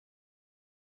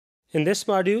In this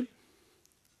module,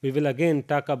 we will again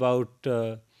talk about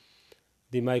the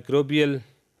microbial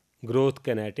growth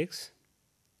kinetics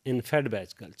in fed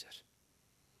batch culture.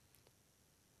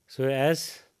 So,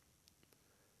 as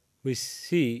we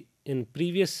see in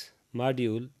previous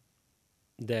module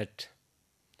that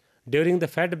during the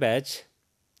fed batch,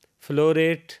 flow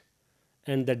rate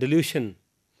and the dilution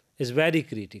is very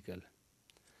critical.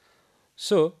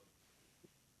 So,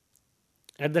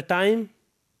 at the time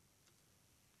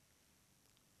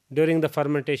during the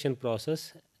fermentation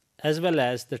process as well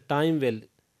as the time will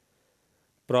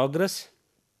progress,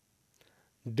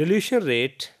 dilution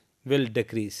rate will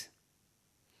decrease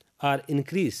or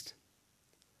increased.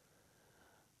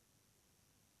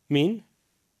 Mean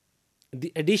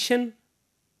the addition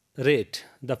rate,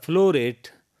 the flow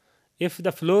rate, if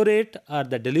the flow rate or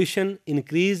the dilution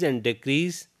increase and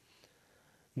decrease,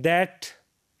 that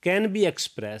can be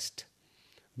expressed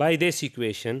by this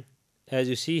equation as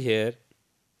you see here.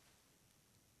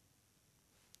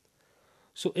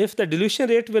 So, if the dilution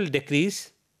rate will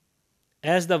decrease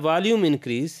as the volume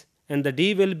increase, and the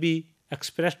D will be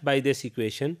expressed by this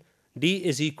equation, D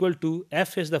is equal to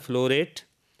F is the flow rate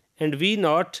and V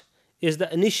naught is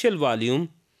the initial volume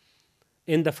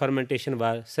in the fermentation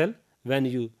vessel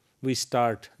when we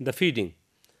start the feeding.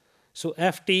 So,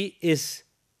 Ft is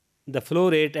the flow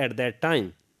rate at that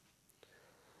time.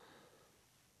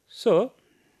 So,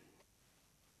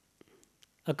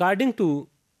 according to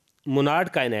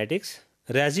monad kinetics,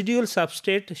 residual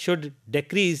substrate should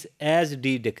decrease as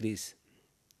D decrease,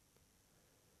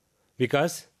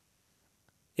 because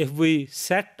if we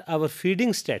set our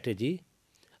feeding strategy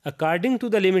according to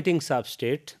the limiting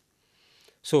substrate,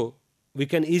 so we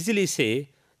can easily say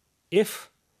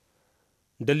if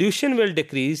dilution will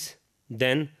decrease,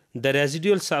 then the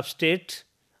residual substrate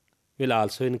will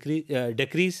also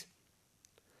decrease.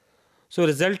 So,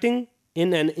 resulting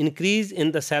in an increase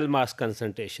in the cell mass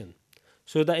concentration.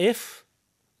 So, if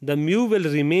the mu will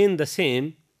remain the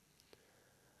same,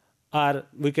 or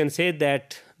we can say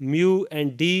that mu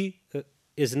and D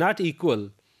is not equal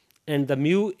and the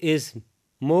mu is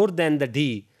more than the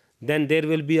D, then there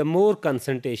will be a more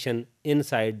concentration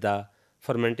inside the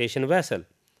fermentation vessel.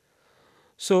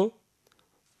 So,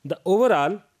 the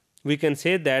overall we can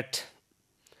say that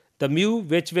the mu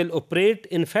which will operate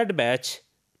in fed batch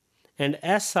and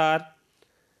SR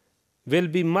will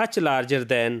be much larger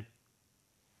than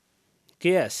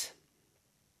Ks,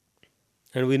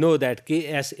 and we know that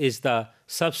Ks is the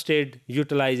substrate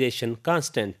utilization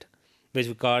constant, which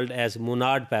we called as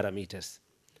monad parameters.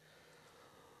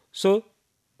 So,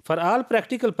 for all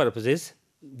practical purposes,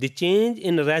 the change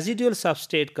in residual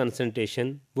substrate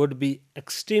concentration would be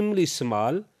extremely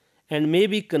small and may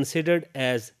be considered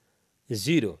as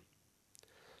 0.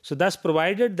 So, thus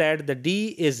provided that the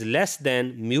D is less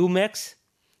than mu max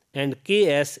and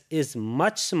Ks is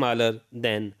much smaller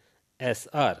than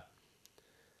SR.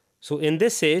 So, in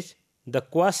this stage, the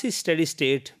quasi-steady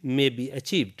state may be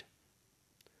achieved.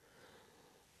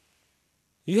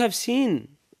 You have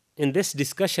seen in this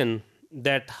discussion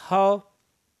that how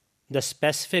the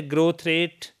specific growth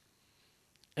rate,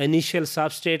 initial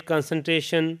substrate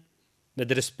concentration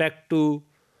with respect to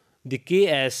the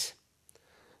Ks.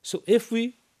 So, if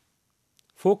we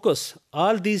focus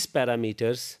all these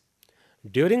parameters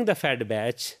during the fed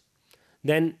batch,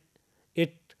 then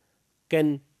it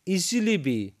can easily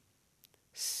be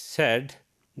said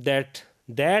that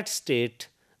that state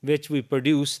which we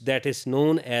produce, that is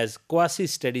known as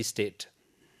quasi-steady state.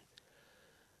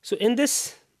 So, in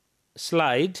this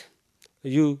slide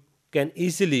you can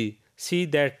easily see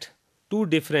that two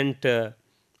different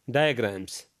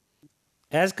diagrams.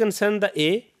 As concerned the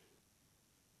A,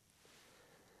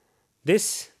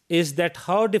 this is that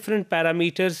how different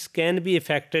parameters can be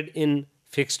affected in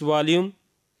fixed volume,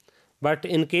 but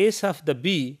in case of the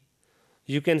B,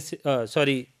 you can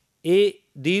A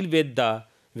deal with the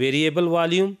variable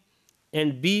volume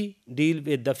and B deal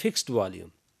with the fixed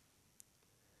volume.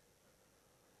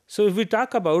 So, if we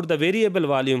talk about the variable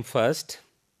volume first,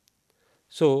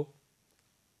 so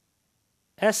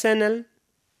SNL,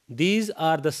 these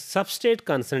are the substrate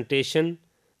concentration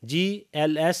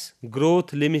GLS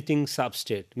growth limiting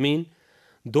substrate, mean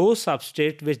those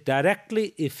substrate which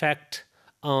directly affect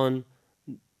on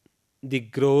the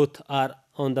growth or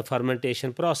on the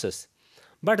fermentation process.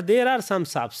 But there are some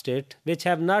substrate which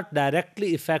have not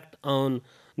directly effect on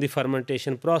the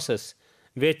fermentation process,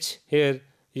 which here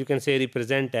you can say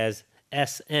represent as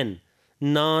SN,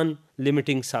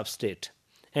 non-limiting substrate,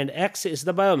 and X is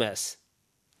the biomass.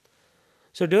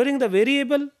 So, during the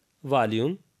variable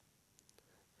volume,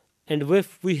 and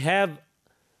if we have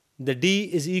the D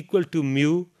is equal to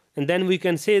mu, and then we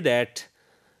can say that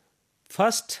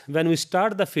first, when we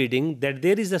start the feeding, that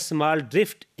there is a small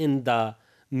drift in the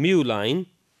mu line,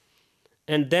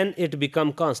 and then it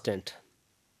become constant.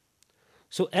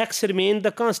 So x remain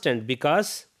the constant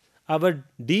because our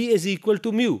d is equal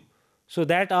to mu. So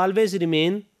that always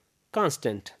remain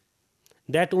constant.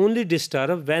 That only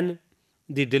disturb when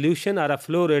the dilution or a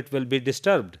flow rate will be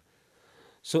disturbed.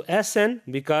 So Sn,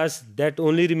 because that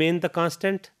only remain the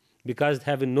constant, because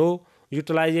having no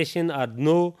utilization or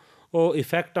no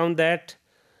effect on that,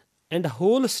 and the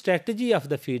whole strategy of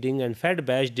the feeding and fed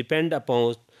batch depend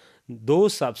upon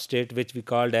those substrate which we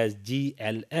called as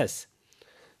GLS.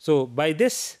 So by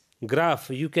this graph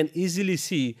you can easily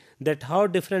see that how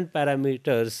different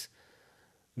parameters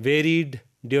varied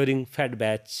during fed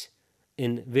batch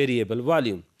in variable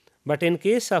volume. But in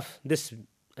case of this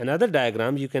another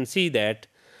diagram, you can see that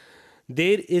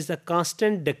there is a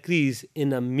constant decrease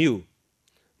in a mu,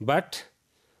 but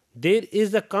there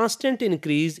is a constant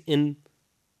increase in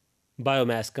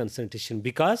biomass concentration,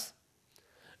 because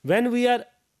when we are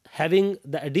having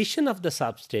the addition of the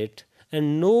substrate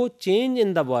and no change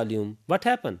in the volume, what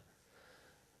happen?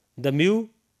 The mu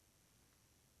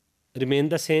remain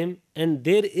the same, and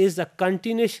there is a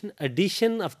continuation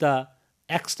addition of the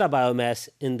extra biomass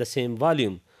in the same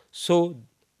volume. So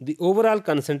the overall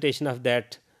concentration of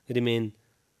that remain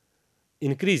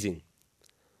increasing.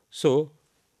 So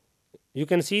you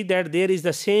can see that there is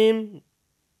the same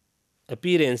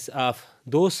appearance of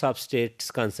those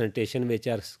substrates concentration which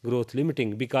are growth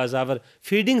limiting, because our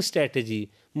feeding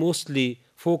strategy mostly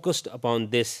focused upon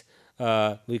this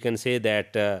we can say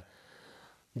that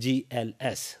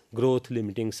GLS, growth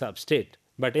limiting substrate.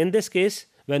 But in this case,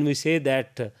 when we say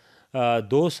that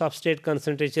those substrate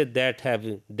concentration that have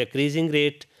decreasing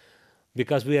rate,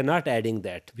 because we are not adding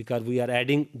that, because we are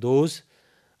adding those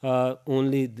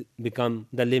only become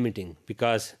the limiting,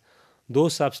 because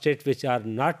those substrates which are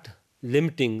not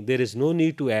limiting, there is no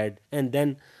need to add, and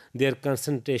then their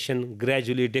concentration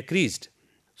gradually decreased.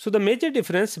 So the major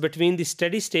difference between the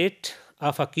steady state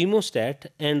of a chemostat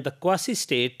and the quasi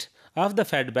state of the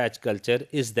fed batch culture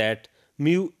is that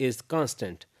mu is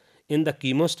constant in the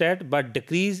chemostat but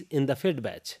decrease in the fed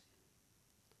batch.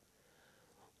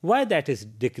 Why that is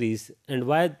decrease, and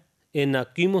why in a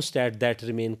chemostat that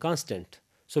remain constant?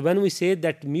 So when we say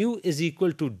that mu is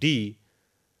equal to D,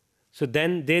 so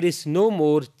then there is no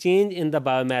more change in the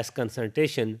biomass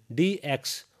concentration.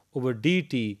 dx over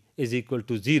dt is equal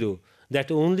to 0. That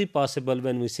only possible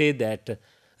when we say that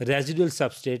residual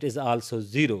substrate is also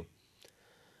 0.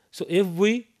 So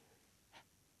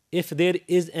if there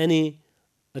is any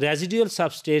residual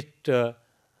substrate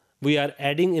we are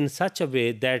adding in such a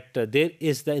way that there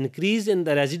is the increase in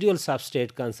the residual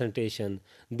substrate concentration,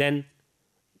 then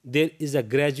there is a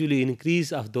gradually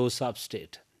increase of those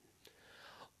substrate.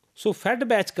 So fed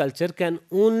batch culture can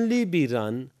only be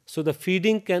run, so the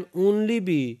feeding can only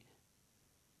be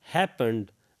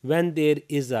happened when there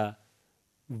is a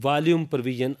volume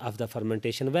provision of the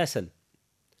fermentation vessel.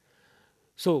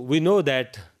 So we know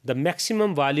that the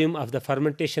maximum volume of the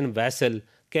fermentation vessel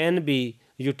can be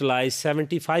utilized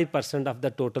 75% of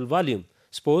the total volume.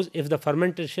 Suppose if the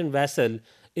fermentation vessel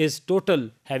is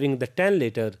total having the 10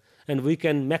 liter, and we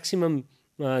can maximum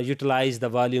utilize the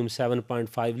volume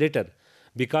 7.5 liter,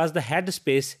 because the head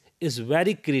space is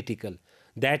very critical,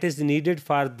 that is needed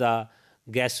for the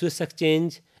gaseous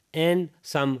exchange and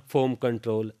some foam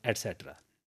control, etc.